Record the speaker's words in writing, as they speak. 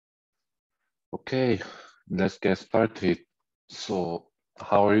Okay, let's get started. So,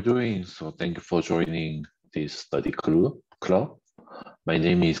 how are you doing? So, thank you for joining this club. My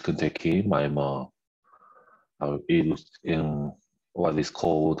name is Keuntae Kim. In what is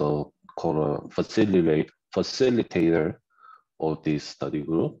called a facilitator of this study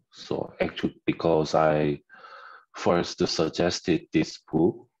group. So, actually, because I first suggested this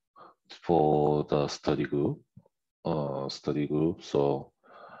book for the study group. So,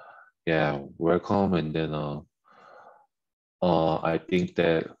 yeah, welcome. And then I think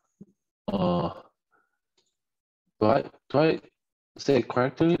that uh, do I say it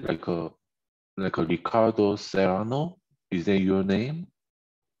correctly? Like a Ricardo Serrano? Is that your name?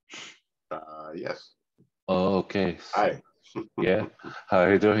 Yes. Oh, okay. Hi. Yeah. How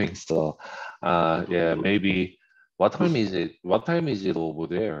are you doing? So, yeah, maybe. What time is it over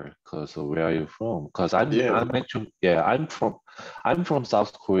there? Cause where are you from? Cause Yeah. I'm actually, yeah, I'm from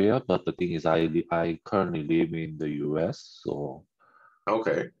South Korea, but the thing is, I currently live in the U.S. So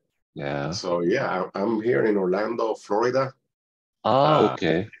Okay. yeah. So yeah, I'm here in Orlando, Florida. Ah, Uh,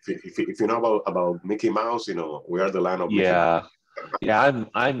 okay. if you know about Mickey Mouse, we are the land of Mickey Mouse. Yeah. Yeah,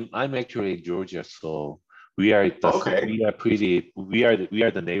 I'm actually in Georgia, so we are the Okay. we are pretty we are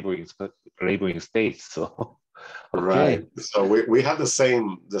the neighboring states. So Right. okay, So we have the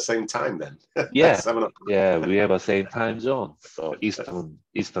same time then. yeah, 7 o'clock. yeah, we have the same time zone, so Eastern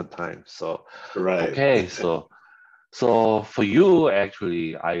time. So Right. okay, so for you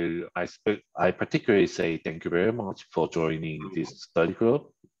actually, I particularly say thank you very much for joining this study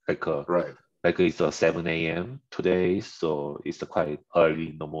group. Like uh, Right. like it's 7 a.m. today, so it's quite early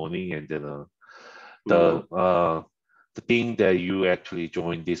in the morning, and then Hmm. the uh the thing that you actually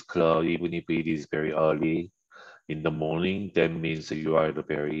join this club, even if it is very early in the morning, that means that you are the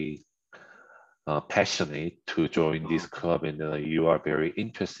very passionate to join this club, and you are very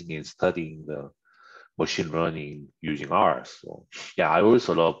interested in studying the machine learning using R. So yeah, I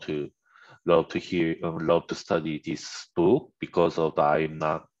also love to study this book because of the,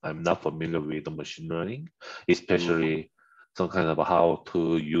 I'm not familiar with the machine learning, Hmm. especially some kind of how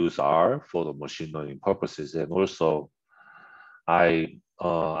to use R for the machine learning purposes. And also I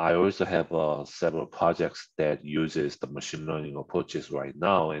also have several projects that uses the machine learning approaches right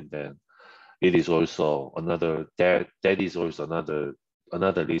now, and then it is also another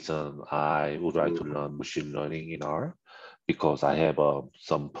reason I would like to learn machine learning in R, because I have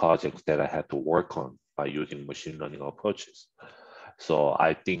some projects that I had to work on by using machine learning approaches. So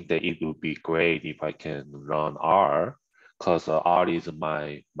I think that it would be great if I can learn R, because R is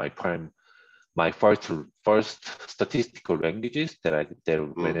my first statistical languages that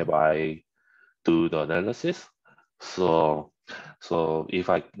Hmm. whenever I do the analysis. So so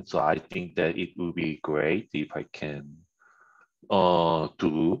I think that it would be great if I can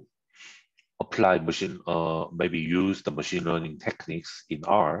to apply maybe use the machine learning techniques in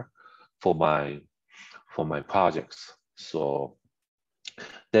R for my projects. So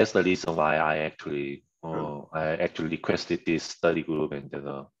that's the reason why I actually requested this study group, and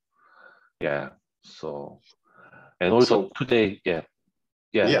then yeah. So and also So today, yeah,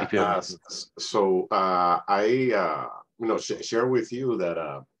 yeah, yeah. if you So I share with you that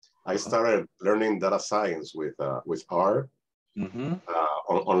I uh-huh. started learning data science with R Mm-hmm.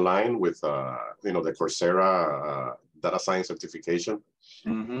 online with the Coursera data science certification,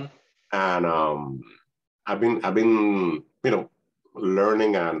 Mm-hmm. and I've been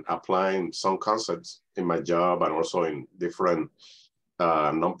learning and applying some concepts in my job and also in different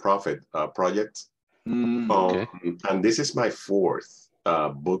nonprofit projects. Okay. And this is my fourth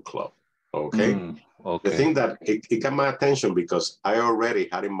book club. Okay, the Okay. thing that it got my attention because I already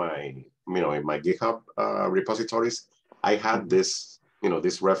had in my GitHub repositories, I had Mm-hmm.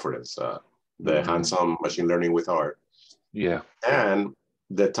 this reference, the Mm, hands-on machine learning with R, yeah. and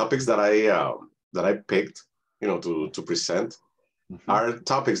the topics that I picked, to present Mm-hmm. are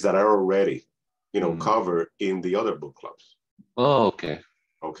topics that are already, Mm. covered in the other book clubs. Oh, okay.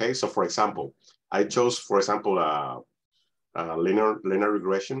 Okay, so for example, I chose, for example, linear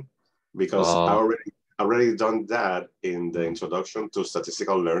regression because I Uh, already done that in the mm, introduction to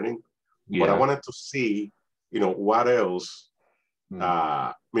statistical learning, but I yeah. wanted to see, what else,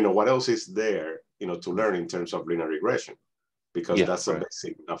 Mm, what else is there, to mm. learn in terms of linear regression, because Yeah, that's a right.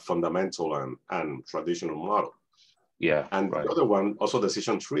 basic, a fundamental and traditional model. Yeah, And the right. other one, also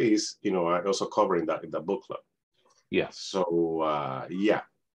decision trees, I also cover in that book club. Yeah. So yeah,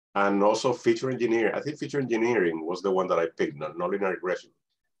 and also feature engineering. I think feature engineering was the one that I picked, not linear regression.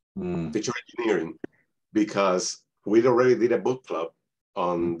 Mm, Feature engineering, because we already did a book club mm,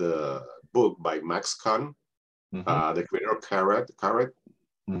 on the book by Max Kahn, mm-hmm. the creator of Carrot.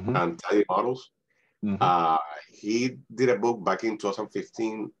 and tidy models. He did a book back in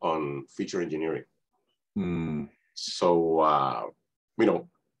 2015 on feature engineering. So, you know,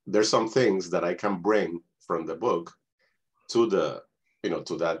 there's some things that I can bring from the book to the, you know,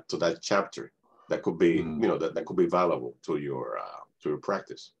 to that chapter that could be, you know, that could be valuable to your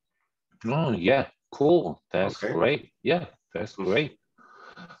practice. Oh, yeah, cool. That's Okay. great. Yeah, that's great.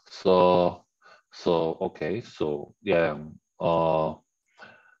 So, okay. So, yeah.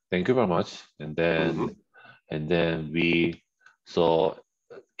 Thank you very much. And then so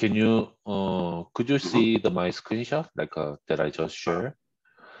can you, could you see my screenshot like that I just shared?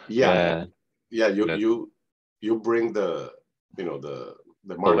 Yeah. Let You bring the, you know, the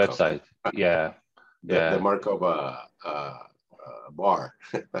the markup, website. Yeah, the yeah, markup bar.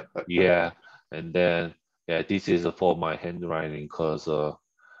 yeah. And then yeah, this is for my handwriting because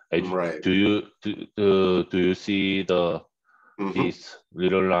Right. do you see Mm-hmm. this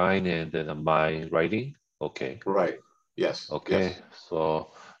little line and then my writing? Okay. Right. Yes. Okay. Yes.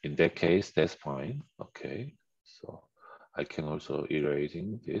 So in that case, that's fine. Okay. So I can also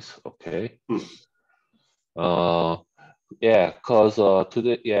erasing this. Okay. Uh, yeah, cause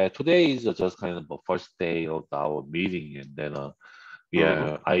today is just kind of the first day of our meeting, and then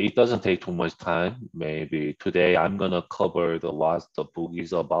it doesn't take too much time. Maybe today I'm gonna cover what the book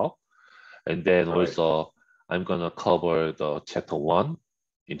is about, and then Right. also I'm gonna cover the chapter 1,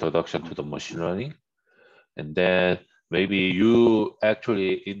 Introduction to the Machine Learning, and then maybe you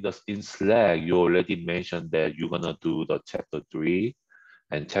actually in Slack you already mentioned that you're gonna do the chapter 3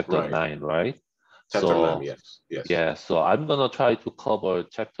 and chapter Right. 9, right? Chapter 9. So Yes. Yes. yeah, so I'm gonna try to cover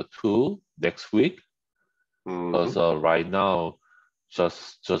chapter 2 next week because right now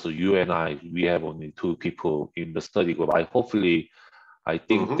just you and I, we have only 2 people in the study group. I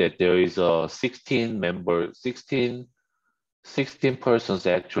think that there is a 16 persons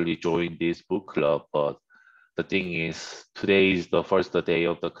actually joined this book club, but the thing is today is the first day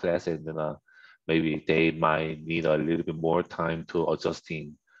of the class, and then maybe they might need a little bit more time to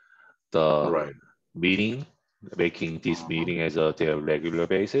adjusting the Right. meeting, making this meeting as their regular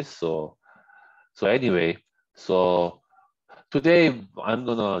basis. So anyway, so today I'm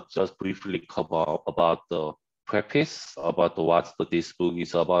gonna just briefly cover about the practice, about what this book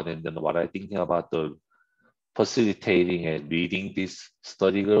is about, and then what I thinking about the facilitating and leading this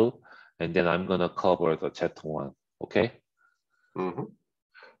study group, and then I'm gonna cover the chapter 1. Okay.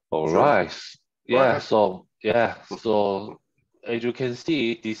 All Sure. right. Go Yeah. ahead. So as you can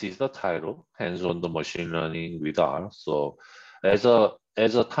see, this is the title, hands-on the machine learning with R. So as a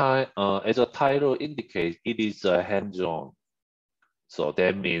title indicates, it is hands-on. So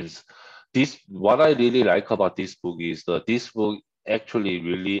that means what I really like about this book is that this book actually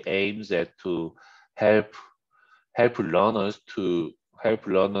really aims at to help help learners to help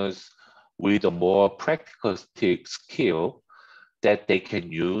learners with a more practical skill that they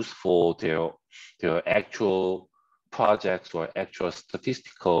can use for their actual projects or actual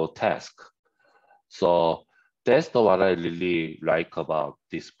statistical task. So that's what I really like about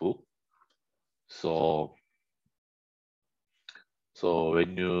this book. So so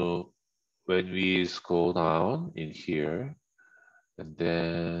when we scroll down in here, and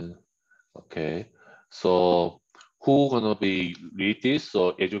then okay, so who gonna be read this?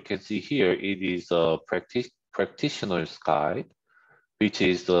 So as you can see here, it is a practitioner's guide, which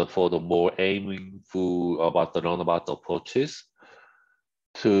is for the more aiming for about the learn about the approaches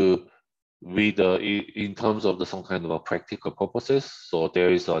to with in terms of some kind of a practical purposes. So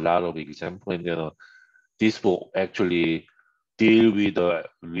there is a lot of example, and this will actually deal with a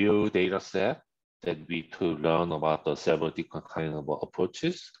real data set that we to learn about the several different kind of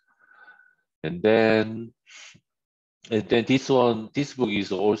approaches. And then this book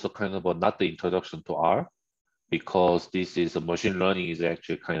is also kind of not the introduction to R, because this is machine learning is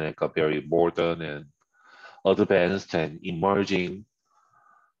actually kind of like a very modern and advanced and emerging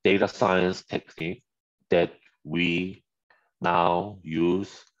data science technique that we now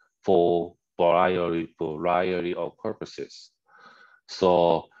use for variety of purposes.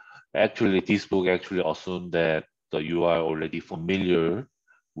 So actually, this book actually assumes that you are already familiar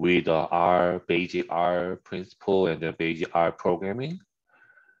with the basic R principle and the basic R programming,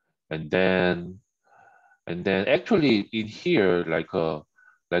 and then actually in here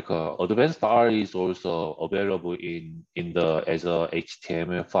advanced R is also available in the as a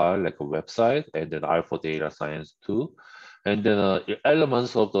HTML file like a website, and then R for data science too, and then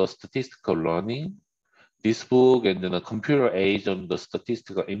elements of the statistical learning, this book, and then a computer age on the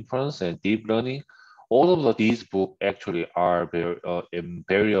statistical inference and deep learning. All of these books actually are very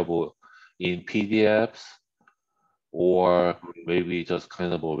variable in PDFs or maybe just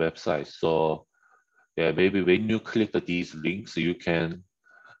kind of a website. So yeah, maybe when you click these links, you can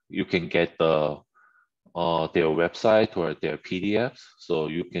get their website or their PDFs. So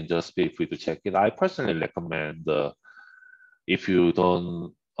you can just be free to check it. I personally recommend if you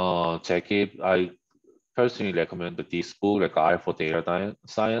don't check it, I personally recommend this book, like R for Data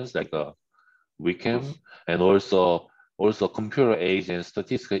Science, like a Wickham, and also Computer Age and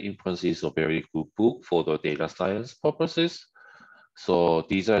Statistical Inference is a very good book for the data science purposes. So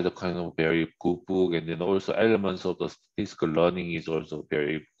these are the kind of very good book, and then also Elements of the Statistical Learning is also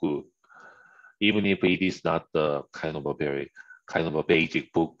very good, even if it is not the kind of a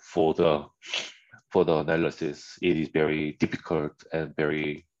basic book for the analysis. It is very difficult and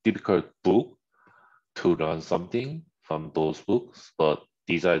very difficult book to learn something from those books, but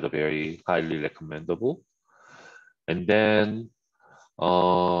these are the very highly recommendable. And then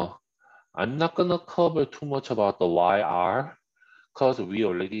I'm not gonna cover too much about the YR because we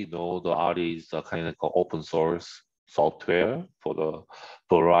already know the R is a kind of open source software for the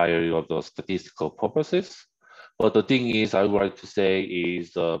variety of the statistical purposes. But the thing is, I would like to say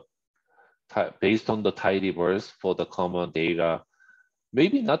is based on the tidyverse for the common data,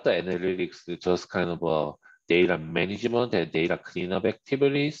 maybe not the analytics, it's just kind of a data management and data cleanup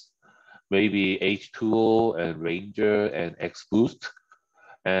activities. Maybe H2O and Ranger and XBoost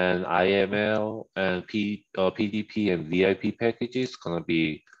and IML and PDP and VIP packages gonna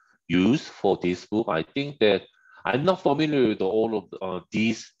be used for this book. I think that I'm not familiar with all of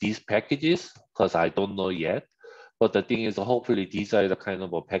these packages because I don't know yet. But the thing is, hopefully these are the kind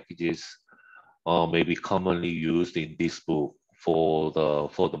of packages maybe commonly used in this book for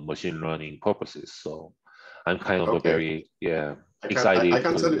the machine learning purposes. So I'm kind of a Okay. very I excited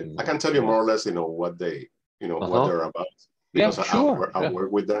can tell you, to I can tell you more or less, what they, what they're about, yeah, because sure. I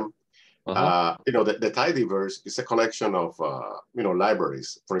work with them. The tidyverse is a collection of,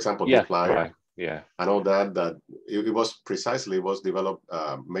 libraries. For example, Yeah, dplyr. right. Yeah. I know that it was developed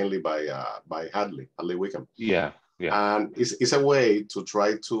mainly by Hadley Wickham. Yeah. Yeah. And it's a way to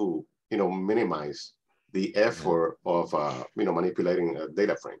try to, minimize the effort of, manipulating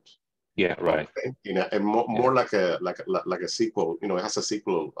data frames. Yeah, right. Okay? And more like a SQL. It has a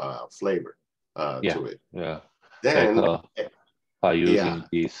SQL flavor to it. Yeah. Then, Like by yeah, using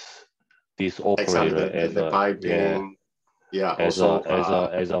this exactly, operator as the a piping. Yeah, also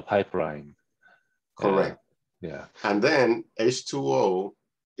as a pipeline. Yeah. correct. Yeah. And then H2O,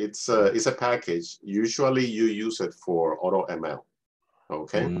 it's a package. Usually you use it for AutoML.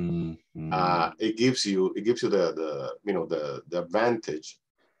 Okay. It gives you the advantage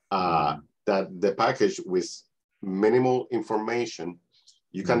that the package with minimal information,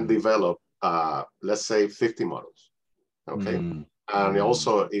 you can develop let's say 50 models. Okay. And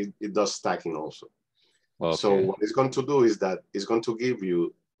also it does stacking also. Okay. So what it's going to do is that it's going to give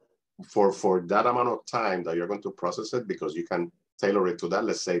you for that amount of time that you're going to process it, because you can tailor it to that.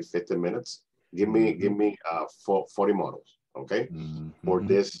 Let's say 15 minutes. Give me 40 models. Okay. For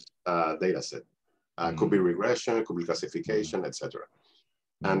this data set. Could be regression, could be classification, etc.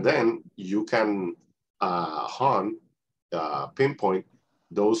 And then you can pinpoint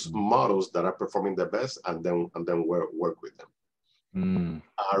those models that are performing the best, and then work with them.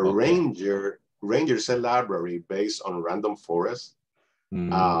 Ranger is a library based on random forest.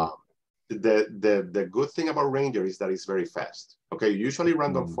 The good thing about Ranger is that it's very fast. Okay, usually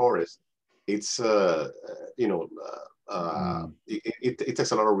random forest, it's it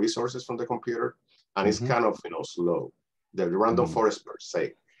takes a lot of resources from the computer, and it's kind of slow. The random forest per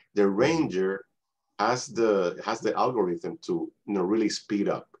se. The Ranger has the algorithm to really speed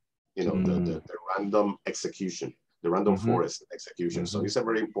up the random execution, the random forest execution. So it's a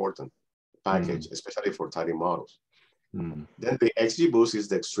very important package, especially for tidy models. Then the XGBoost is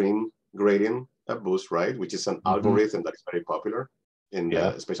the extreme gradient boost, right? Which is an algorithm that is very popular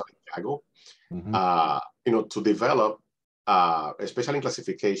especially in Kaggle. To develop, especially in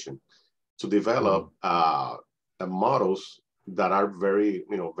classification, to develop models that are very,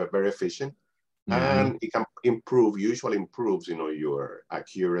 very efficient, and it can usually improves, your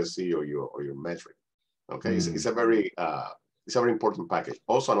accuracy or your metric. Okay, it's a very important package.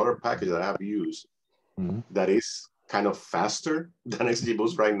 Also, another package that I have used that is kind of faster than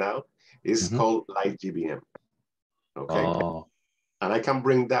XGBoost right now is called LightGBM. Okay. And I can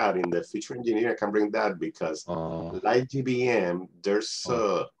bring that in the feature engineering. I can bring that because LightGBM, there's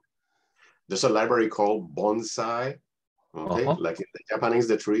a library called Bonsai. Okay, like in the Japanese,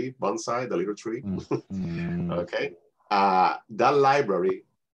 the tree, bonsai, the little tree. Okay, that library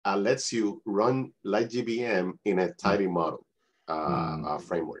lets you run LightGBM in a tidy model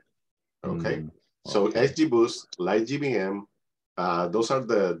framework. Okay, So Okay. XGBoost, LightGBM, those are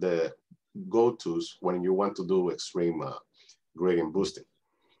the go-tos when you want to do extreme gradient boosting.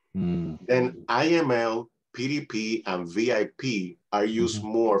 Then IML, PDP, and VIP are used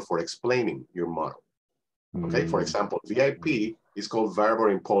more for explaining your model. Okay, for example, VIP is called variable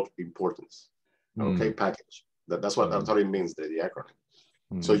importance. Okay, package. That's what it means, the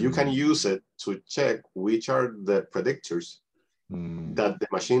acronym. So you can use it to check which are the predictors that the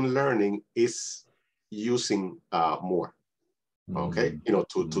machine learning is using more. Okay,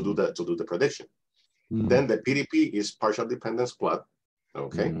 to do the prediction. Then the PDP is partial dependence plot.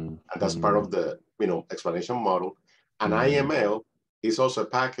 Okay, and that's part of the explanation model. And IML is also a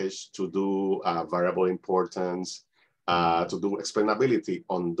package to do variable importance, to do explainability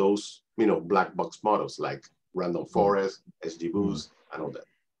on those black box models like random forest, XGBoost, and all that.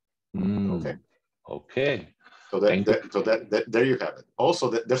 Okay. Okay. So there you have it. Also,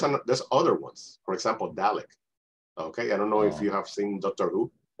 there's other ones. For example, Dalek. Okay, I don't know if you have seen Doctor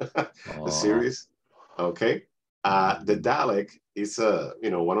Who, the series. Okay, the Dalek is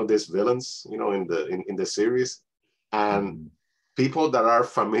one of these villains in the series, and people that are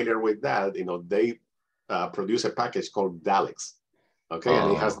familiar with that they produce a package called Daleks. Okay,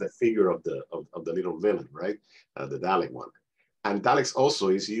 and it has the figure of the little villain, right? The Dalek one. And Daleks also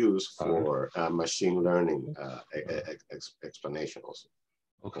is used for machine learning explanation also.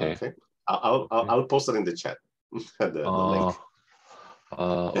 Okay. Okay. I'll post it in the chat. the link.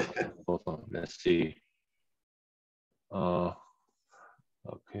 Okay. Hold on. Let's see. Okay.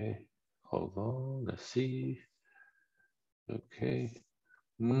 Hold on. Let's see. Okay.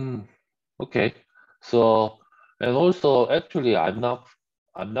 Okay. So, and also, actually, I'm not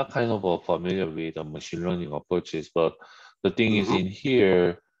kind of familiar with the machine learning approaches, but the thing is in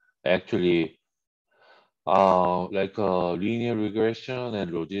here, actually, like linear regression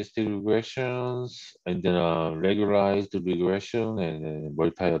and logistic regressions, and then regularized regression, and then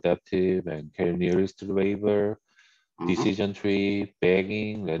multi-adaptive and k-nearest neighbor, decision tree,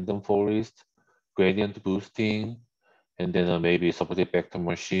 bagging, random forest, gradient boosting, and then maybe supported vector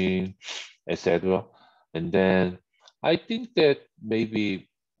machine, etc. And then I think that maybe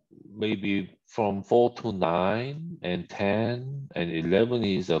from 4 to 9 and 10 and 11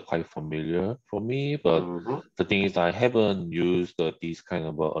 is quite familiar for me, but the thing is I haven't used this kind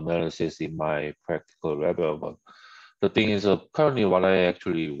of analysis in my practical level. But the thing is currently what I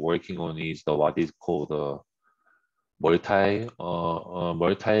actually working on is what is called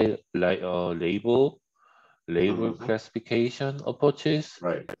label classification approaches.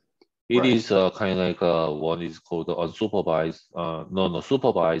 Right. It is kind of like one is called unsupervised,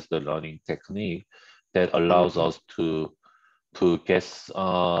 supervised learning technique that allows us to guess,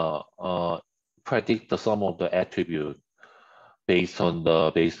 predict some of the attribute based on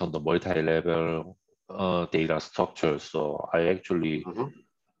the multi-level data structure. So I actually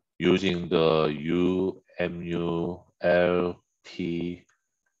using the UMULTI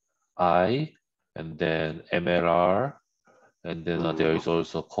and then MLR. And then there is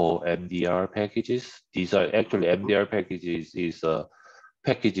also called MDR packages. These are actually MDR packages is a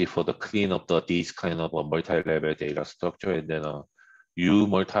package for the clean up these kind of a multi-level data structure. And then U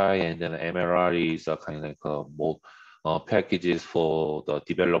multi and then MLR is a kind of like more packages for the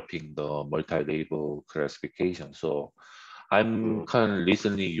developing the multi-label classification. So I'm kind of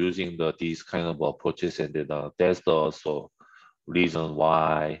recently using these kind of approaches, and then that's the also reason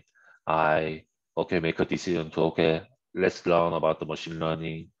why I make a decision to let's learn about the machine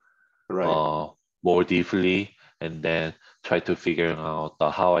learning more deeply, and then try to figure out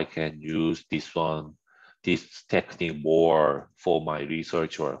how I can use this technique more for my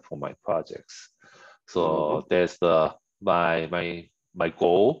research or for my projects. So that's my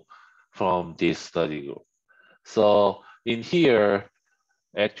goal from this study group. So in here,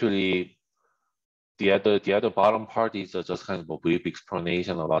 actually, the other bottom part is just kind of a brief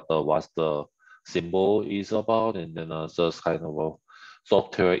explanation about what the symbol is about, and then just kind of a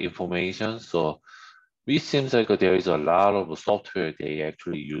software information. So it seems like there is a lot of software they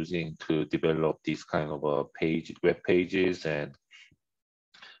actually using to develop this kind of web pages and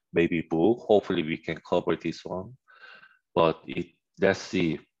maybe book. Hopefully we can cover this one, but let's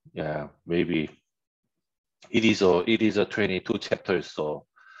see. Yeah, maybe it is a 22 chapters, so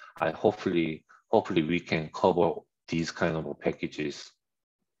I hopefully we can cover these kind of packages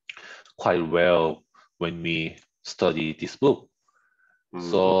quite well when we study this book.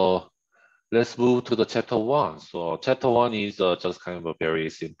 So let's move to the chapter 1. So chapter 1 is just kind of a very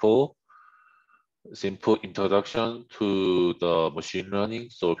simple introduction to the machine learning,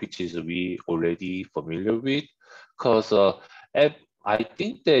 so which is we already familiar with, because I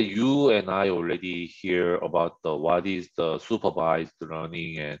think that you and I already hear about the what is the supervised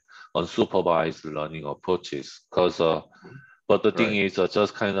learning and unsupervised learning approaches. But the thing Right. is,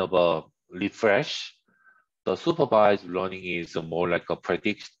 just kind of a refresh. The supervised learning is more like a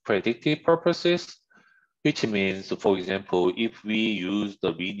predictive purposes, which means, for example, if we use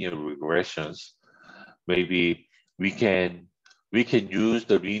the linear regressions, maybe we can we can use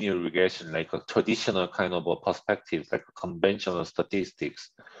the linear regression like a traditional kind of a perspective, like a conventional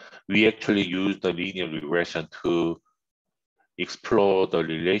statistics. We actually use the linear regression to explore the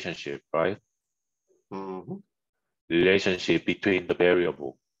relationship, right? Mm-hmm. Relationship between the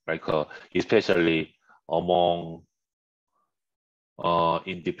variable, like especially among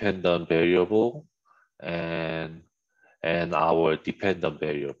independent variable and our dependent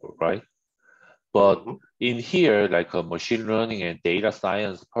variable, right? But Mm-hmm. in here, like machine learning and data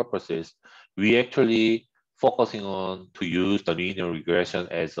science purposes, we actually focusing on to use the linear regression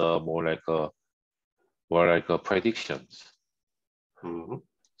as a more like a predictions. Mm-hmm.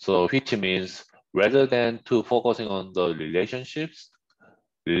 So which means rather than to focusing on the relationships,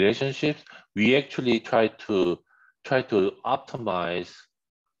 we actually try to optimize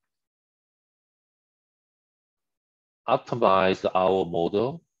our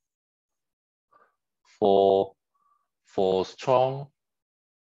model for strong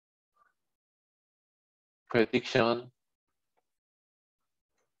prediction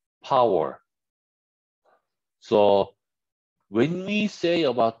power. So when we say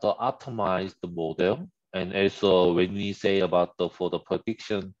about the optimized model, and also when we say about the for the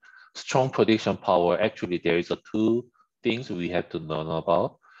prediction, strong prediction power, actually there is a two things we have to learn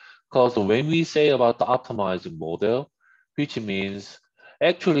about. Because when we say about the optimized model, which means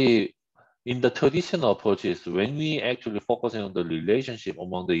actually in the traditional approaches, when we actually focusing on the relationship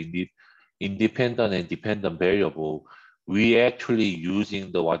among the independent and dependent variable, we actually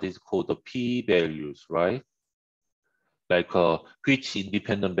using the what is called the p values, right? Like which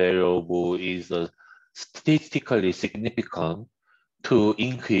independent variable is statistically significant to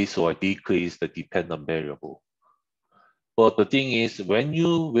increase or decrease the dependent variable. But the thing is, when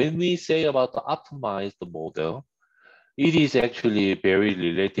we say about the optimized model, it is actually very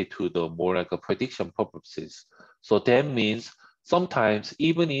related to the more like a prediction purposes. So that means sometimes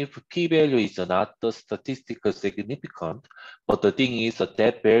even if p-value is not the statistical significant, but the thing is that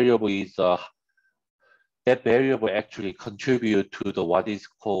that variable actually contribute to the what is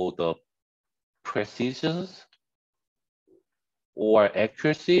called the precision or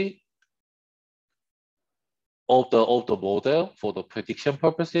accuracy of the model for the prediction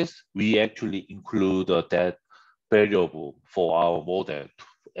purposes. We actually include that variable for our model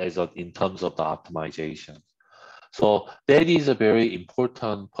as in terms of the optimization. So that is a very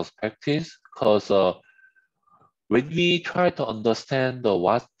important perspective because when we try to understand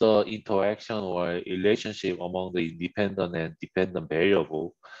what's the interaction or relationship among the independent and dependent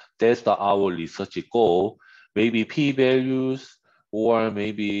variable, that's our research goal. Maybe p-values or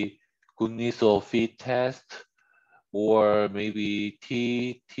maybe goodness of fit test or maybe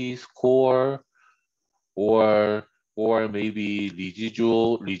t-score or maybe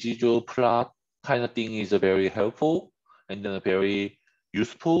residual plot kind of thing is very helpful and then very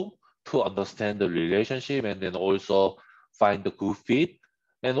useful to understand the relationship and then also find the good fit.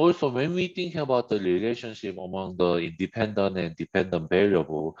 And also when we think about the relationship among the independent and dependent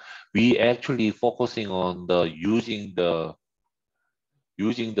variable, we actually focusing on the using the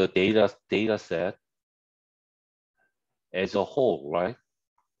data set as a whole, right?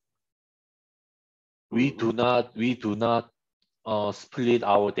 Mm-hmm. We do not split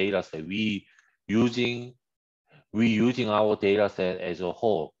our data set. Using using our data set as a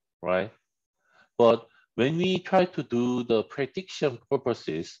whole, right? But when we try to do the prediction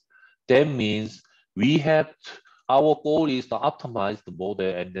purposes, that means we have to, our goal is to optimize the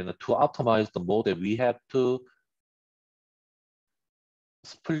model, and then to optimize the model, we have to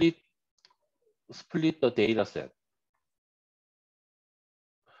split the data set.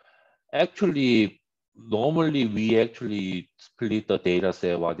 Actually, normally we actually split the data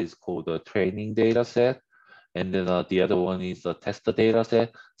set, what is called the training data set, and then the other one is the test data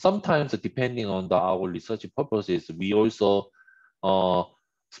set. Sometimes, depending on our research purposes, we also uh,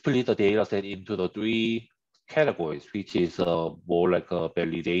 split the data set into the three categories, which is more like a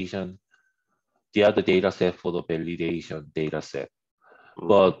validation, the other data set for the validation data set.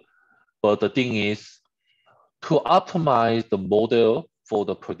 Mm-hmm. But the thing is, to optimize the model for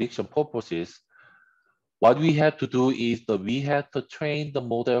the prediction purposes, what we have to do is that we have to train the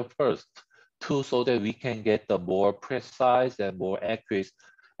model first so that we can get the more precise and more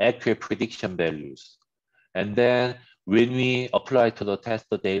accurate prediction values. And then when we apply to the test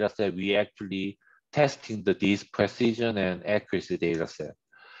the data set, we actually testing this precision and accuracy data set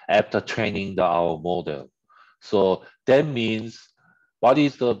after training our model. So that means what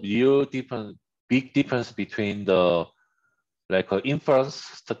is the real big difference between the inference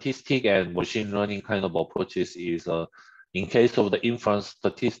statistic and machine learning kind of approaches is in case of the inference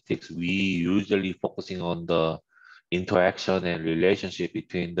statistics, we usually focusing on the interaction and relationship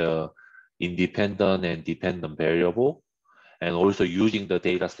between the independent and dependent variable, and also using the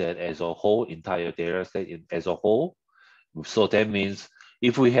data set as a whole, entire data set as a whole. So that means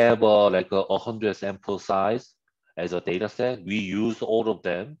if we have like 100 sample size as a data set, we use all of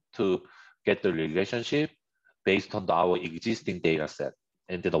them to get the relationship based on our existing data set.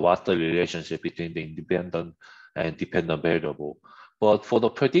 And then what's the relationship between the independent and dependent variable. But for the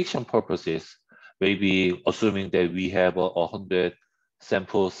prediction purposes, maybe assuming that we have 100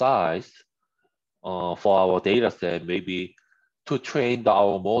 sample size for our data set, maybe to train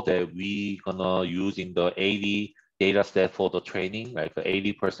our model, we gonna using the 80 data set for the training, like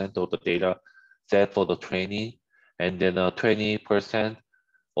 80% of the data set for the training, and then 20%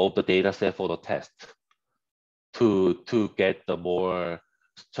 of the data set for the test to get the more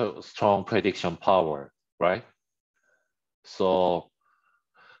strong prediction power, right? So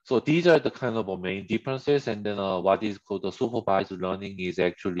these are the kind of main differences. And then what is called the supervised learning is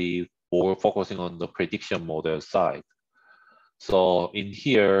actually more focusing on the prediction model side. So in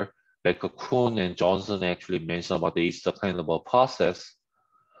here, like Kuhn and Johnson actually mentioned about this kind of a process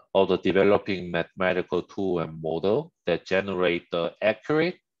of the developing mathematical tool and model that generate the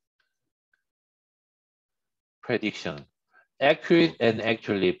accurate prediction, accurate and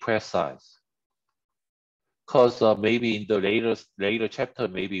actually precise. Because maybe in the later chapter,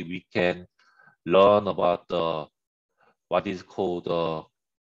 maybe we can learn about the what is called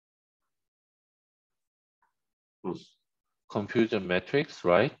confusion metrics,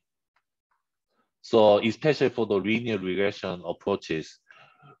 right? So especially for the linear regression approaches,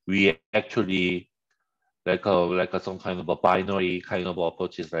 we actually like some kind of a binary kind of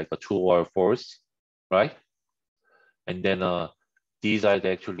approaches, like a true or false, right? And then these are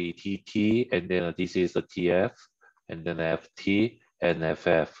actually TT, and then this is the TF, and then FT and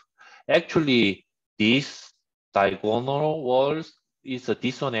FF. Actually, this diagonal walls is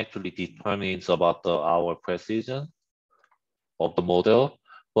this one actually determines about our precision of the model,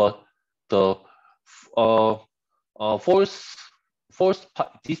 but the false,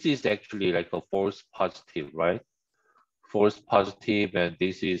 this is actually like a false positive, right? False positive, and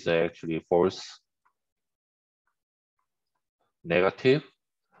this is actually false negative.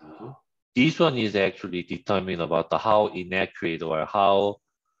 This one is actually determined about how inaccurate or how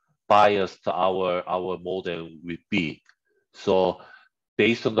biased our model will be. So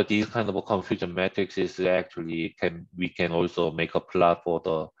based on these kind of confusion metrics, is actually we can also make a plot for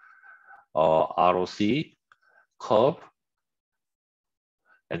the ROC curve,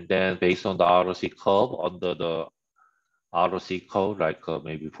 and then based on the ROC curve, under the ROC curve, like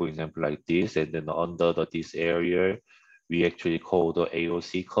maybe for example like this, and then under this area, we actually call the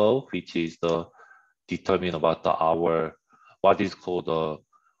AOC curve, which is the determine about our what is called the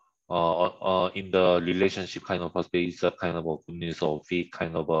in the relationship kind of space kind of a goodness or fit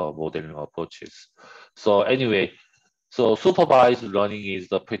kind of modeling approaches. So anyway, so supervised learning is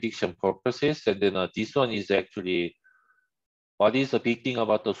the prediction purposes, and then this one is actually what is the big thing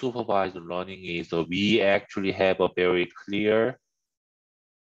about the supervised learning is we actually have a very clear,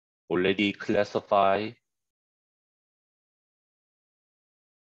 already classified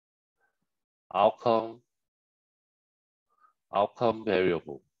outcome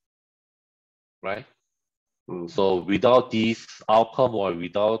variable, right? So without this outcome or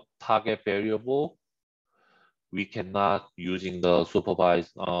without target variable, we cannot using the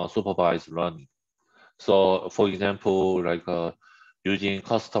supervised learning. So for example, like using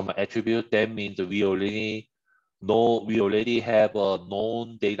custom attribute, that means we already have a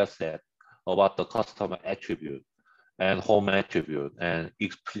known data set about the customer attribute and home attribute and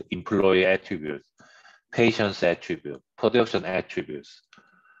employee attributes, patient's attribute, production attributes.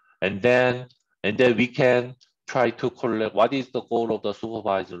 And then we can try to collect what is the goal of the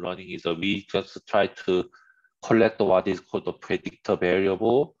supervised learning is we just try to collect what is called the predictor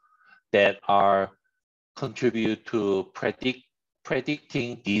variable that are contribute to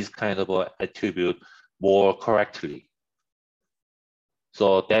predicting these kind of attribute more correctly.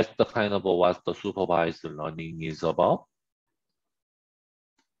 So that's the kind of what the supervised learning is about.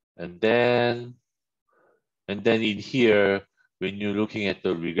 And then in here, when you're looking at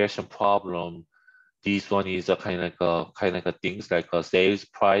the regression problem, this one is a kind of things like a sales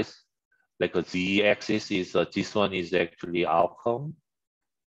price like a z-axis is this one is actually outcome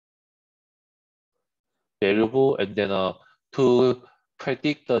variable, and then to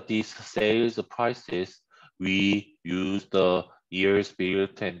predict these sales prices, we use the years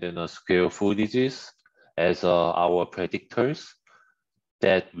built and then square footages as our predictors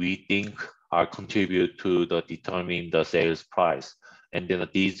that we think are contribute to the determine the sales price. And then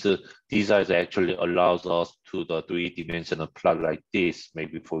these are actually allows us to the three-dimensional plot like this,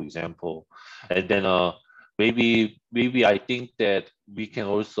 maybe for example. And then maybe I think that we can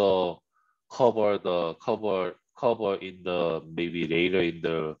also cover in the maybe later in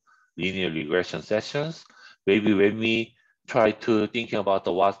the linear regression sessions. Maybe when we try to thinking about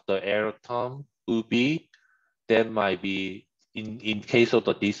what the error term would be, that might be in case of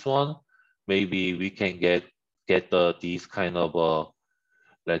this one, maybe we can get these kind of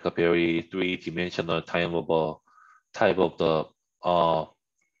like a very three-dimensional type of the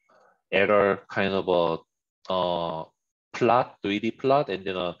error kind of plot, 3D plot, and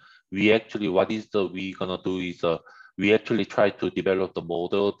then we actually we gonna do is we actually try to develop the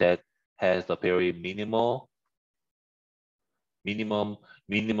model that has a very minimum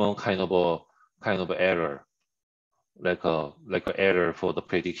kind of error, like a error for the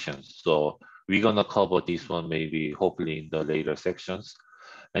predictions. So we're gonna cover this one maybe hopefully in the later sections.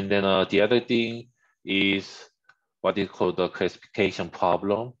 And then the other thing is what is called the classification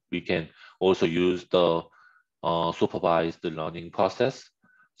problem. We can also use the supervised learning process.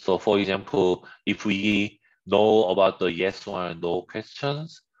 So for example, if we know about the yes or no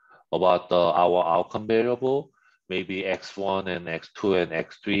questions about our outcome variable, maybe x1 and x2 and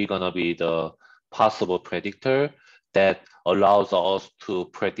x3 gonna be the possible predictor that allows us to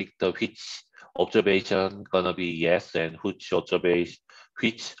predict which observation gonna be yes and which observation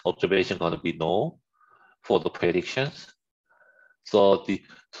gonna be no for the predictions. So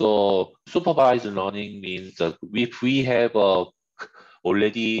supervised learning means that if we have a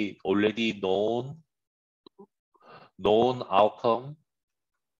already known outcome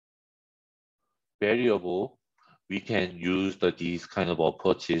variable, we can use these kind of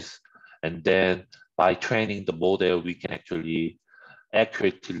approaches, and then by training the model, we can actually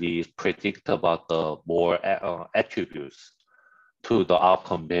accurately predict about the more attributes to the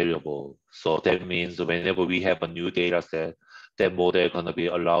outcome variable. So that means whenever we have a new data set, that model gonna be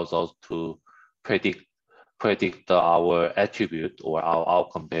allows us to predict our attribute or our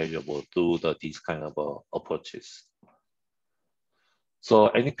outcome variable through these kind of approaches. So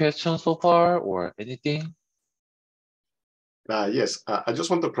any questions so far or anything? Yes, I just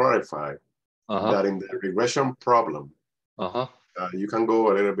want to clarify that in the regression problem, you can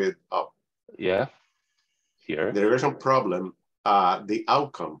go a little bit up. Yeah, here. The regression problem, the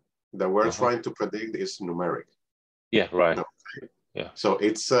outcome that we're trying to predict is numeric. Yeah, right. Okay. Yeah. So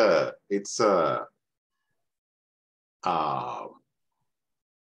it's you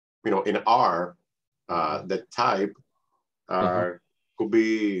know, in R, the type could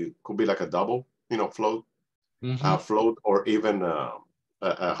be like a double, you know, float, float, or even a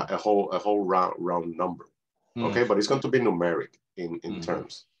whole round number. Okay, but it's going to be numeric in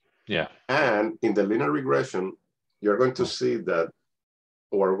terms. Yeah. And in the linear regression, you're going to see that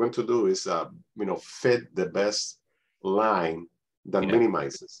what we're going to do is you know, fit the best line that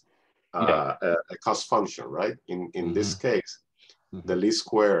minimizes a cost function, right? In this case, the least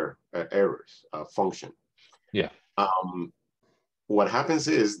square errors function. Yeah. What happens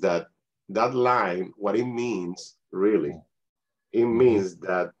is that line, what it means really, it means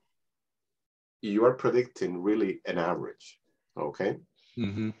that you are predicting really an average. Okay.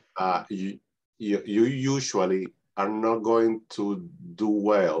 You usually are not going to do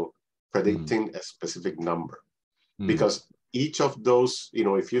well predicting a specific number, because each of those, you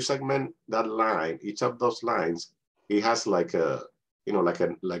know, if you segment that line, each of those lines, it has like a, you know, like a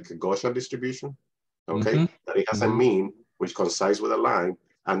Gaussian distribution. Okay, that it has a mean which coincides with a line,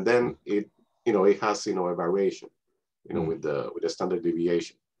 and then it, you know, it has, you know, a variation, you know, with the standard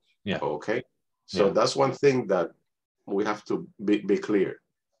deviation. Yeah. Okay, so that's one thing that we have to be clear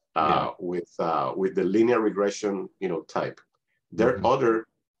with the linear regression, you know, type. There are other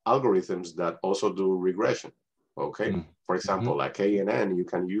algorithms that also do regression. Okay, for example, like KNN, you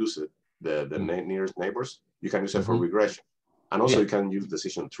can use it, the nearest neighbors, you can use it for regression, and also you can use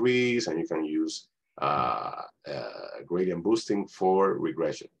decision trees, and you can use gradient boosting for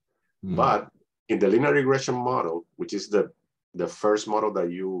regression. But in the linear regression model, which is the first model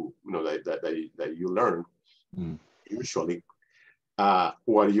that you know that you learn, usually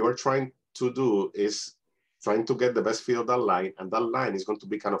what you're trying to do is trying to get the best fit of that line, and that line is going to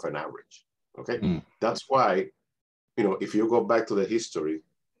be kind of an average. Okay, that's why, you know, if you go back to the history,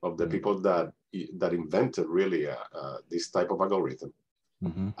 of the people that invented really this type of algorithm,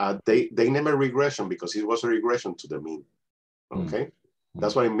 they name a regression because it was a regression to the mean. Okay,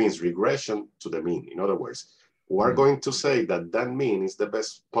 that's what it means, regression to the mean. In other words, we're going to say that that mean is the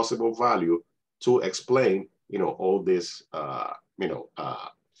best possible value to explain, all this,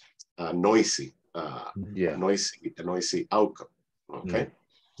 noisy outcome. Okay,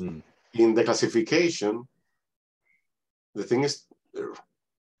 in the classification, the thing is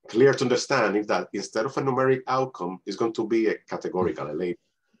clear to understand is that instead of a numeric outcome, it's going to be a categorical, a label.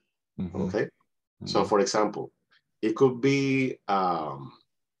 Okay, so for example, it could be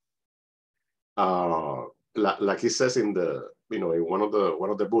like it says in the in one of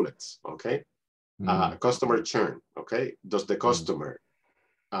the bullets. Okay, customer churn. Okay, does the customer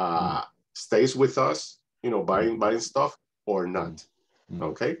stays with us, buying stuff or not?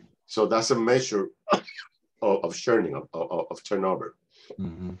 Okay, so that's a measure of churning, of turnover.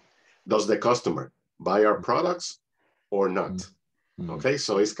 Does the customer buy our products or not? Okay,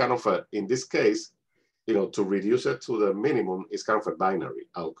 so it's kind of in this case, to reduce it to the minimum, it's kind of a binary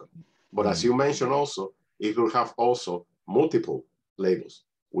outcome. But as you mentioned also, it will have also multiple labels,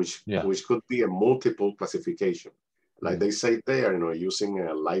 which could be a multiple classification. Like they say there, using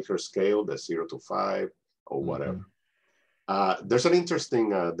a Likert scale, the 0 to 5 or whatever. There's an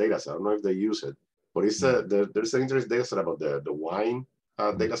interesting data set. I don't know if they use it, but it's there's an interesting data set about the wine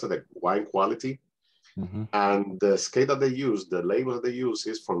data set, the wine quality. And the scale that they use, the label that they use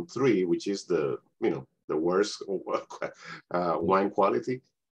is from 3, which is the worst wine quality,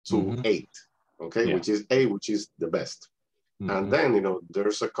 to 8, okay, which is A, which is the best. And then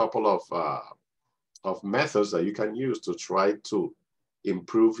there's a couple of methods that you can use to try to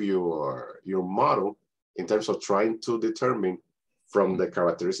improve your model in terms of trying to determine from the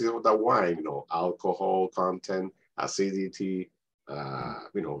characteristics of the wine, alcohol content, acidity,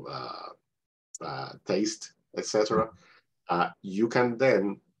 taste, etc. You can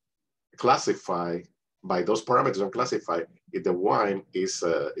then classify by those parameters and classify if the wine is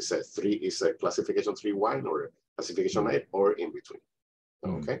a classification 3 wine or classification 8 or in between.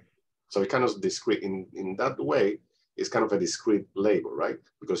 Okay, so it kind of discrete in that way. It's kind of a discrete label, right?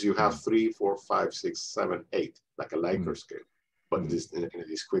 Because you have 3, 4, 5, 6, 7, 8, like a Likert scale, but this in a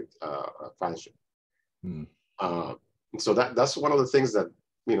discrete fashion. So that's one of the things that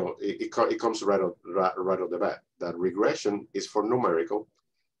it comes right off the bat. That regression is for numerical,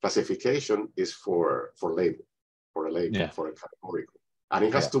 classification is for label, for a label, for a categorical, and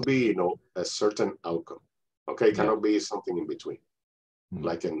it has to be a certain outcome. Okay, it cannot be something in between,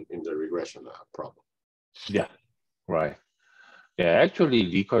 like in the regression problem. Yeah, right. Yeah, actually,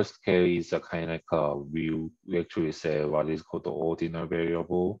 Likert scale is a kind of we actually say what is called the ordinal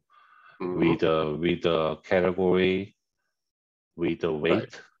variable with the category, with the weight.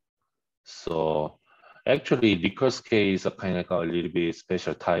 Right. So actually, Likert scale is a kind of a little bit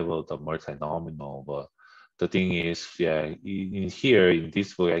special type of the multinomial. But the thing is, in here in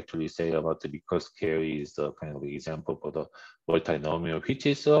this book, actually say about the Likert scale is the kind of example for the multinomial, which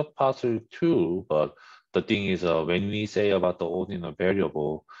is possible too. But the thing is, when we say about the ordinal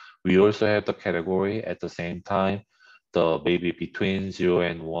variable, we also have the category at the same time. The maybe between 0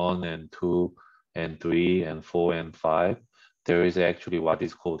 and 1 and 2 and 3 and 4 and 5. There is actually what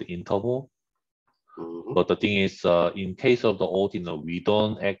is called interval. But the thing is, in case of the ordinal, we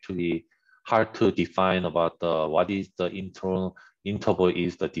don't actually hard to define about what is the interval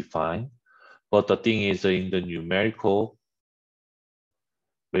is the define. But the thing is, in the numerical,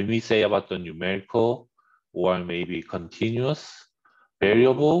 when we say about the numerical or maybe continuous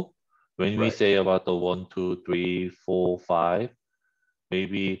variable, when we say about the 1, 2, 3, 4, 5,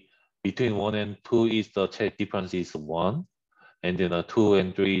 maybe between 1 and 2 is the difference is 1. And then 2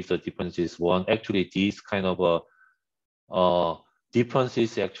 and 3 is the difference is 1. Actually, these kind of difference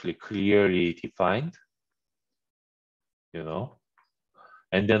is actually clearly defined,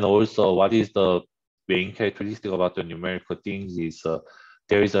 And then also, what is the main characteristic about the numerical things is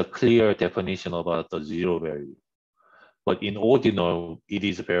there is a clear definition about the 0 value. But in ordinal, it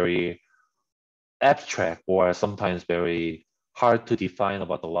is very abstract or sometimes very hard to define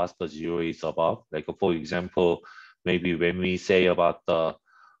about what the 0 is about. Like for example, maybe when we say about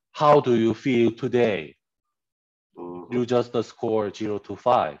how do you feel today? You just score 0 to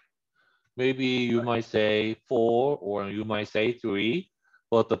 5. Maybe you might say 4 or you might say 3.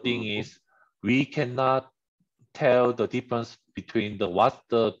 But the thing is, we cannot tell the difference between what's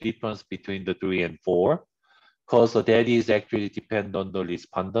the difference between the 3 and 4, because that is actually depend on the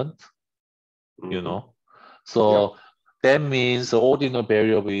respondent, So that means the ordinal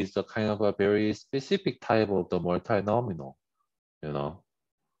variable is a kind of a very specific type of the multinomial,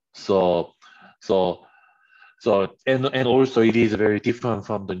 So, so, and also it is very different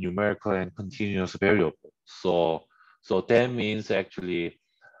from the numerical and continuous variable. So that means actually,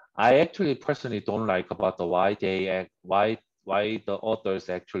 I actually personally don't like about the why the authors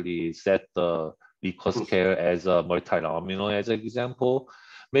actually set the Likert scale as a multinomial as an example.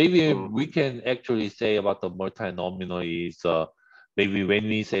 Maybe we can actually say about the multinomial is maybe when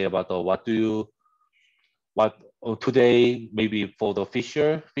we say about the what today maybe for the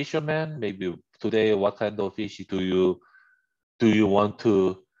fisherman maybe today what kind of fish do you want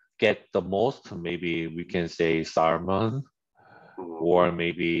to get the most? Maybe we can say salmon or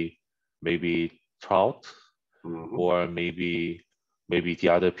maybe trout or maybe the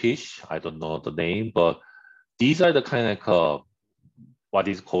other fish. I don't know the name, but these are the kind of what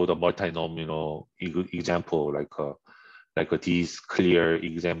is called a multinomial example, like these clear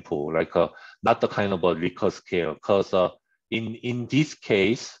example, not the kind of a Likert scale, because in this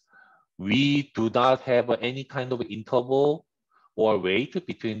case we do not have any kind of interval or weight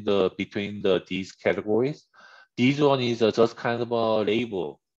between these categories. This one is just kind of a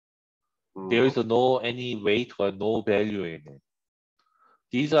label. There is no any weight or no value in it.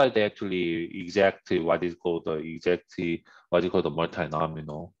 These are actually exactly what is called the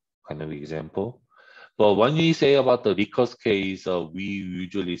multinomial kind of example. But when we say about the Likert case, we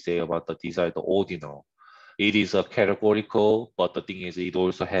usually say about these are the ordinal. It is a categorical, but the thing is it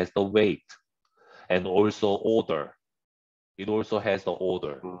also has the weight and also order. It also has the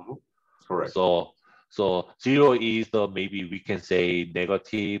order. Correct. So zero is the maybe we can say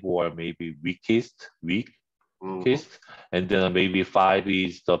negative or maybe weakest, and then maybe five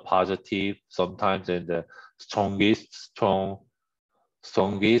is the positive sometimes, and the strongest.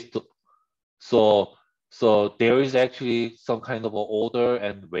 So there is actually some kind of order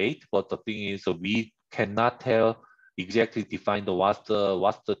and weight, but the thing is we cannot tell exactly define what's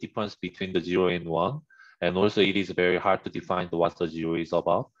the difference between the 0 and 1. And also it is very hard to define what the 0 is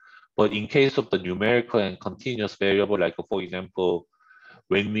about. But in case of the numerical and continuous variable, like for example,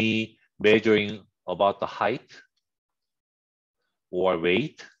 when we measuring about the height or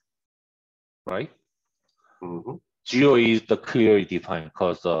weight, right? 0 is the clearly defined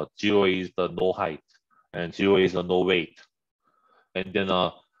because 0 is the no height and 0 is the no weight. And then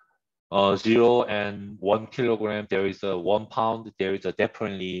 0 and 1 kilogram, there is a 1 pound, there is a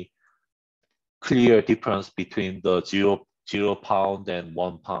definitely clear difference between the 0 pound and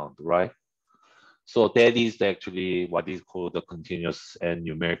 1 pound, right? So that is actually what is called the continuous and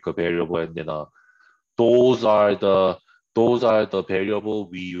numerical variable. And then those are the variable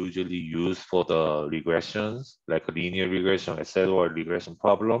we usually use for the regressions, like linear regression, etc., or regression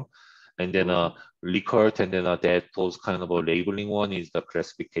problem. And then Likert, and then those kind of a labeling one is the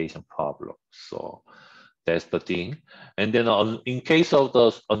classification problem. So that's the thing. And then in case of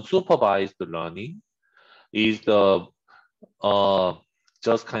the unsupervised learning, is the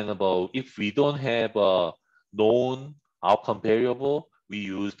just kind of if we don't have a known outcome variable, we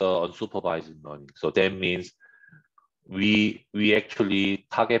use the unsupervised learning. So that means we actually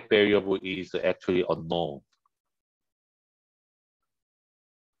target variable is actually unknown.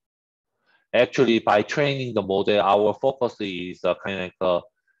 Actually, by training the model, our focus is kind of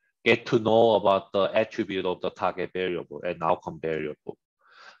get to know about the attribute of the target variable and outcome variable.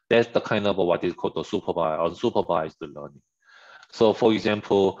 That's the kind of what is called the unsupervised learning. So for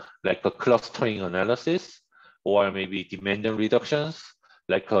example, like a clustering analysis or maybe dimension reductions,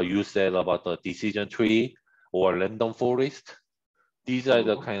 like you said about the decision tree or random forest. These are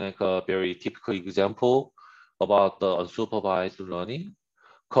the kind of very typical example about the unsupervised learning,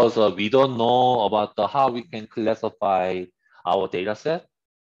 because we don't know about how we can classify our data set.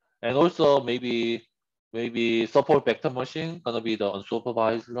 And also maybe support vector machine gonna be the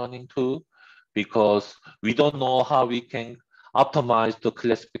unsupervised learning too, because we don't know how we can optimize the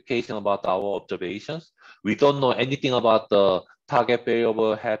classification about our observations. We don't know anything about the target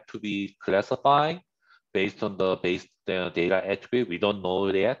variable have to be classified based on the data attribute. We don't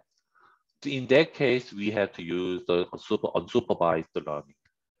know that. In that case, we have to use the unsupervised learning.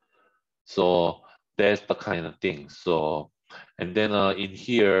 So that's the kind of thing. So, and then in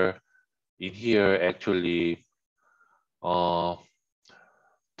here actually the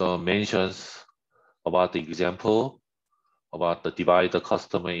mentions about the example about the divide the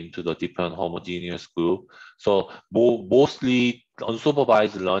customer into the different homogeneous group. So mostly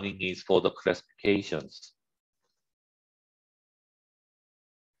unsupervised learning is for the classifications.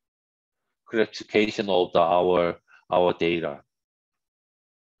 Classification of our data.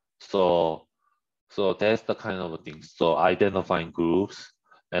 So that's the kind of thing. So identifying groups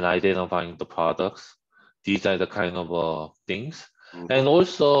and identifying the products. These are the kind of things. And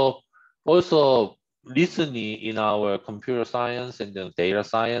also recently in our computer science and the data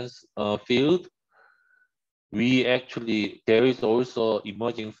science field, there is also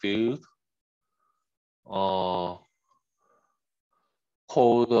emerging field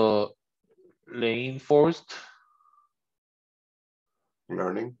called reinforced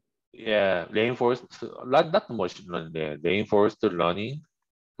learning. Yeah, reinforced, not machine learning, reinforced learning.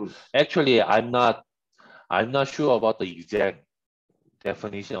 Actually, I'm not sure about the exact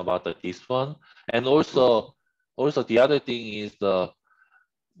definition about this one. And also the other thing is the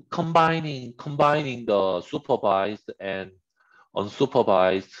combining the supervised and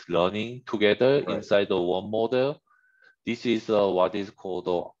unsupervised learning together inside the one model. This is what is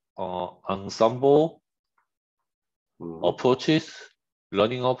called ensemble approaches,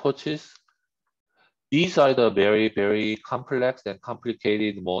 learning approaches. These are the very, very complex and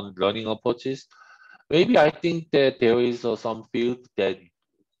complicated learning approaches. Maybe I think that there is some field that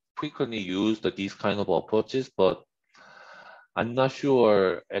frequently use these kind of approaches, but I'm not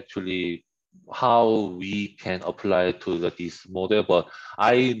sure actually how we can apply to this model. But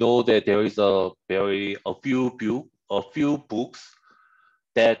I know that there is a few books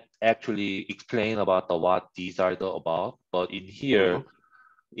that actually explain about what these are about. But in here,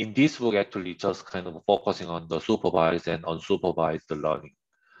 in this book, actually just kind of focusing on the supervised and unsupervised learning.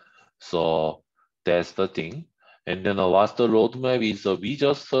 So that's the thing. And then what's the roadmap is we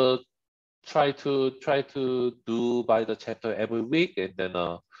just try to do by the chapter every week, and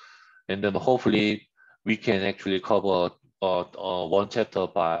then hopefully we can actually cover one chapter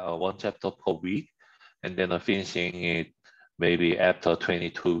per week, and then finishing it maybe after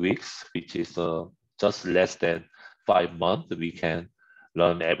 22 weeks, which is just less than 5 months. We can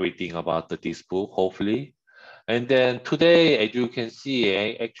learn everything about this book, hopefully. And then today, as you can see,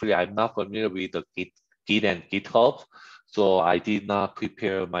 actually, I'm not familiar with the Git and GitHub, so I did not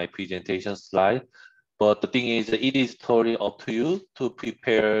prepare my presentation slide. But the thing is, it is totally up to you to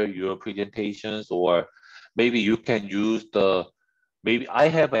prepare your presentations, or maybe you can use maybe I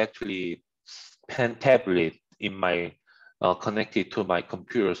have actually pen tablet in my connected to my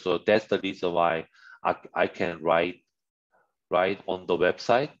computer, so that's the reason why I can write on the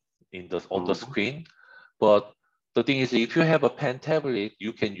website on the screen. But the thing is, if you have a pen tablet,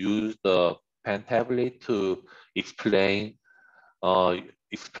 you can use the pen tablet to explain the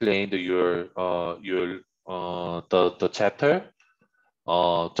chapter.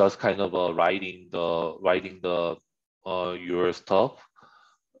 Just kind of writing the your stuff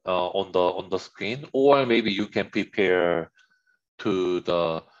on the screen, or maybe you can prepare to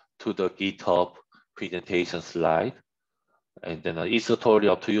the GitHub presentation slide. And then it's totally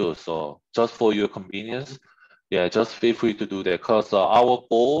up to you. So just for your convenience, yeah, just feel free to do that, because our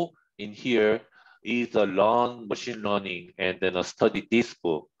goal in here is to learn machine learning and then study this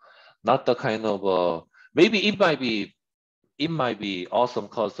book, not the kind of maybe it might be awesome,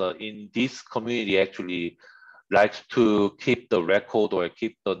 because in this community actually likes to keep the record or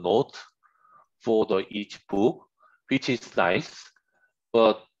keep the note for each book, which is nice.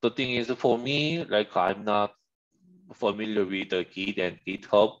 But the thing is, for me, like I'm not familiar with the Git and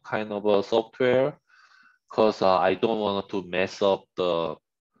GitHub kind of a software, because I don't want to mess up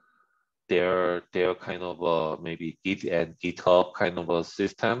their kind of maybe Git and GitHub kind of a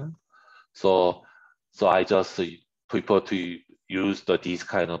system. So I just prefer to use these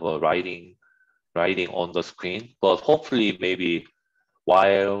kind of writing on the screen. But hopefully, maybe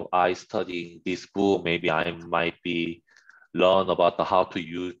while I studying this book, maybe I might be learn about how to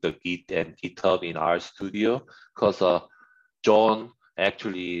use the Git and GitHub in RStudio, because John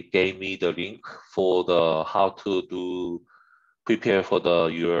actually gave me the link for how to prepare for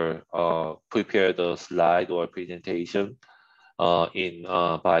prepare the slide or presentation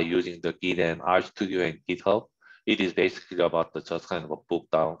by using the Git and RStudio and GitHub. It is basically about just kind of a book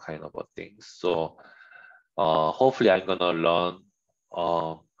down kind of a thing. So hopefully I'm gonna learn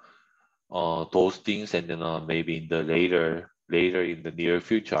those things, and then maybe in the later in the near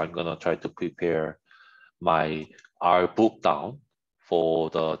future, I'm gonna try to prepare our book down for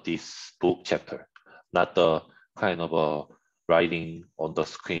this book chapter, not the kind of writing on the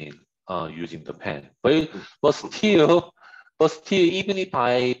screen using the pen. But still, even if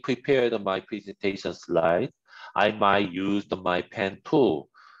I prepared my presentation slide, I might use my pen too.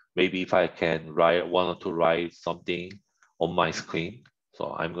 Maybe if I can want to write something on my screen.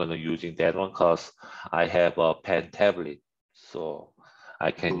 So I'm gonna using that one, because I have a pen tablet. So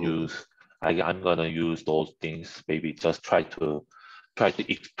I can I'm gonna use those things. Maybe just try to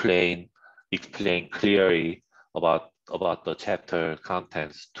explain clearly about the chapter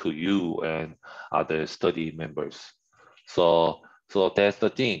contents to you and other study members. So So that's the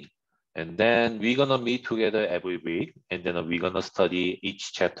thing. And then we're gonna meet together every week, and then we're gonna study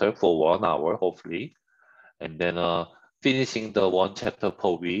each chapter for 1 hour, hopefully. And then finishing the one chapter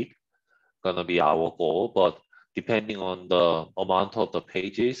per week gonna be our goal. But depending on the amount of the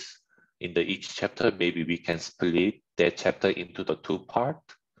pages in the each chapter, maybe we can split that chapter into the two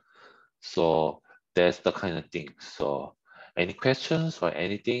parts. So that's the kind of thing. So any questions or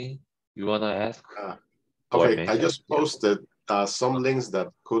anything you wanna ask or Okay, I mention? just posted some links that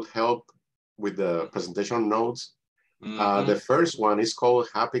could help with the presentation notes. Yeah. The first one is called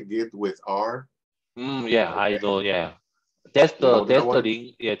Happy Git with R. Yeah, I know. Yeah, that's You know that the one?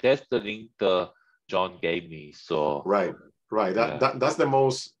 link. Yeah, that's the link the John gave me. So Right, right. yeah, That's the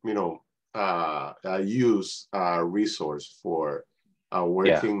most, used resource for yeah,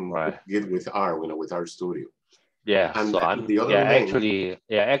 working with right. Git with R, with R Studio. Yeah, And so then the other link, actually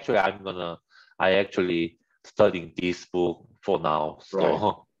I actually studying this book for now. right.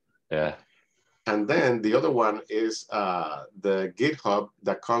 So yeah, And then the other one is the GitHub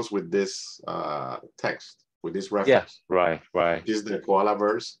that comes with this text, with this yeah, reference, right. which is the koala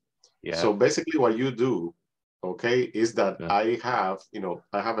verse. Yeah, So basically what you do, okay, is that yeah. I have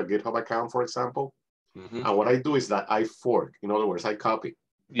a GitHub account, for example, Mm-hmm. and what I do is that I fork. In other words, I copy.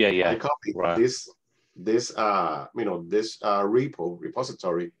 Yeah, I yeah, copy right. this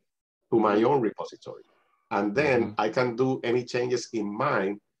repository to my Mm-hmm. own repository, and then Mm-hmm. I can do any changes in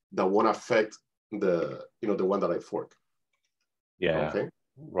mine that won't affect the one that I fork. Yeah, Okay,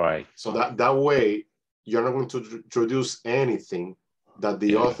 right. so that way you're not going to introduce anything that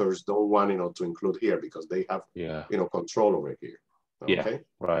the Yeah, authors don't want to include here because they have yeah, control over here. yeah, Okay,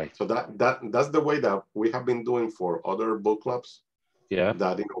 right. so that's the way that we have been doing for other book clubs. Yeah,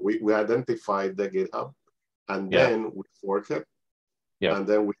 That we identify the GitHub, and yeah, then we fork it, yeah. and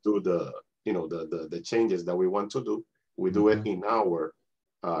then we do the changes that we want to do. We do it Mm-hmm. in our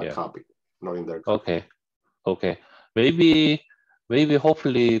Yeah. copy, not in their copy. Okay. Okay. Maybe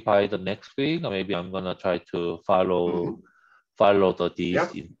hopefully by the next week, or maybe I'm gonna try to follow Mm-hmm. follow the these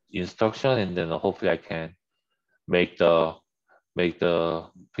Yeah. instruction, and then hopefully I can make the make the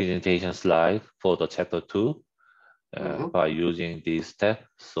presentation slide for the chapter two Mm-hmm. by using this step.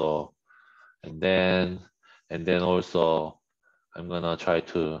 So and then also I'm gonna try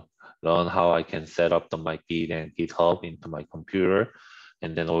to learn how I can set up my Git and GitHub into my computer,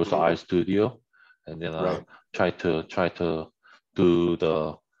 and then also Mm-hmm. RStudio, and then Right. try to do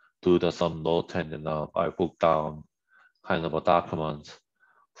the some note, and then I book down kind of a document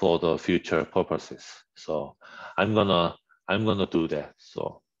for the future purposes. So I'm gonna do that.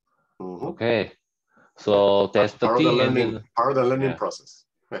 So Mm-hmm. okay, so that's the Part of the thing, and learning, then part of the learning yeah. process.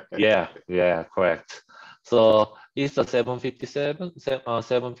 Yeah, correct. So it's a 7:57,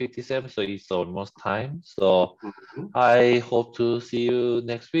 7:57, so it's almost time. So Mm-hmm. I hope to see you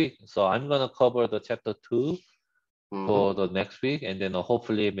next week. So I'm gonna cover the chapter two Mm-hmm. for the next week, and then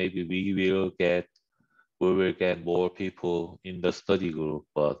hopefully maybe we will get more people in the study group.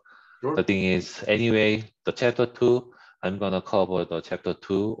 But the Sure. thing is, anyway, the chapter two, I'm gonna cover the chapter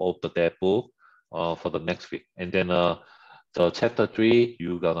two of that book for the next week, and then the chapter three,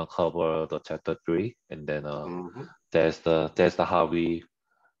 you're gonna cover the chapter three, and then Mm-hmm. that's the how we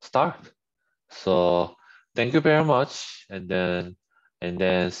start. So thank you very much, and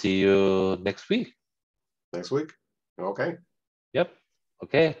then see you next week. Next week. Okay. Yep.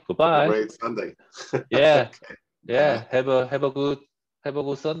 Okay. Have a Goodbye. great Sunday. Yeah. Okay. Yeah. Bye. Have a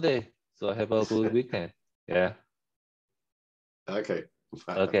good Sunday. So have a good weekend. Yeah. Okay.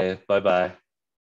 Bye. Okay. Bye bye.